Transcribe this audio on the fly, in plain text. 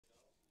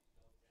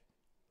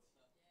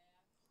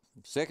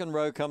Second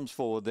row comes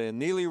forward. They're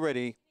nearly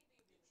ready.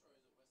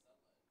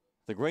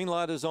 The green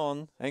light is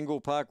on.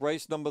 Angle-Park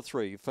race number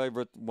 3.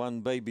 Favourite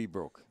 1, Baby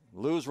Brook.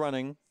 Lou's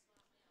running.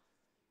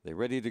 They're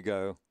ready to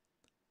go.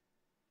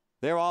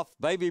 They're off.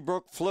 Baby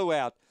Brook flew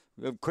out.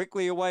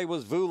 Quickly away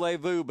was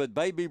Voulez-Vous, but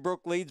Baby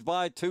Brook leads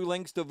by 2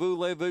 lengths to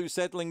Voulez-Vous,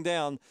 settling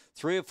down.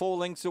 3 or 4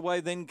 lengths away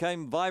then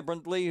came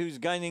Vibrantly, who's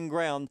gaining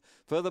ground.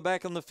 Further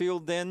back on the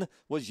field then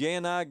was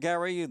Yenar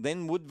Gary,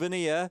 then Wood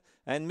Veneer,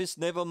 and Miss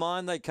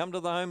Nevermind. They come to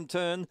the home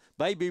turn.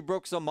 Baby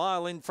Brook's a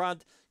mile in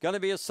front. Going to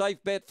be a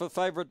safe bet for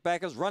favourite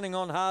backers. Running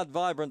on hard,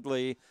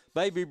 Vibrantly.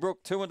 Baby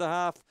Brook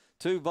 2.5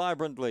 to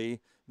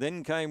Vibrantly.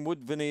 Then came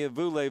Wood Veneer,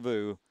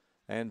 Voulez-Vous.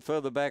 And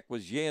further back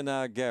was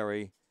Yenar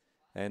Gary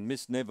and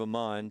Miss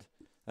Nevermind,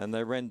 and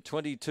they ran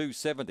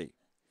 22.70.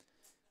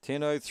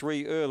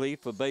 10.03 early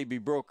for Baby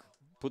Brook.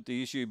 Put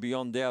the issue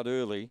beyond doubt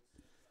early.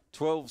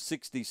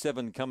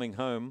 12.67 coming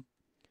home.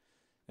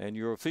 And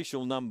your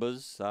official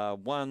numbers are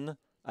 1,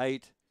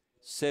 8,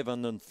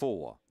 7 and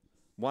 4.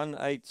 1,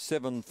 8,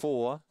 7,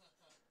 4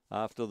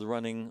 after the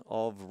running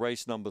of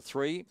race number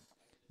 3.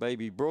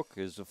 Baby Brook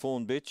is a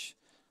fawn bitch.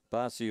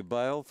 Barcia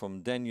Bale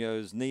from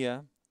Danio's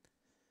Nia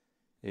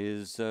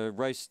is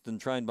raced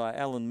and trained by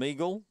Alan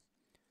Meagle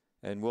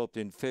and whelped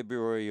in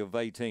February of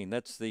 18.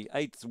 That's the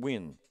 8th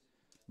win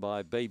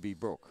by Baby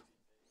Brook.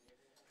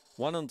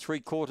 1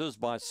 3/4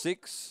 by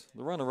 6.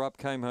 The runner-up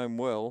came home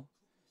well.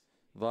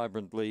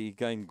 Vibrantly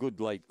gained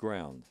good late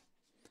ground.